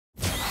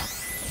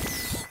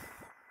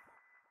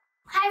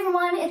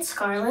it's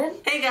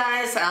Scarlett. Hey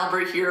guys,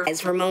 Albert here.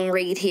 It's Ramon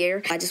Reed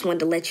here. I just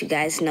wanted to let you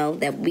guys know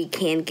that we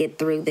can get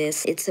through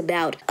this. It's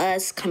about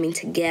us coming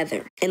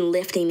together and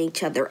lifting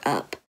each other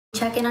up.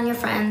 Check in on your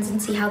friends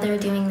and see how they're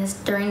doing this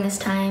during this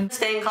time.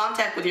 Stay in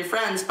contact with your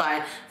friends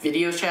by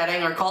video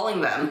chatting or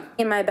calling them. Me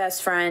and my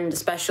best friend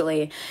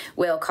especially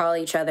will call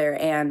each other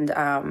and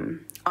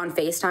on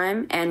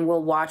FaceTime, and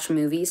we'll watch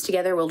movies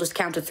together. We'll just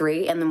count to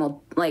 3 and then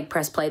we'll like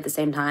press play at the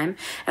same time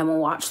and we'll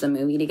watch the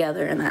movie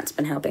together, and that's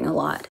been helping a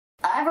lot.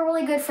 I have a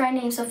really good friend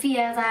named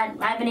Sophia that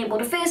I've been able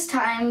to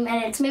FaceTime,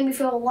 and it's made me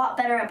feel a lot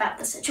better about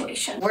the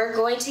situation. We're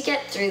going to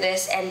get through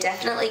this and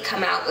definitely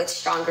come out with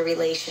stronger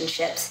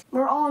relationships.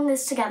 We're all in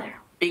this together.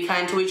 Be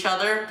kind to each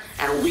other,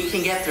 and we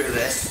can get through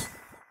this.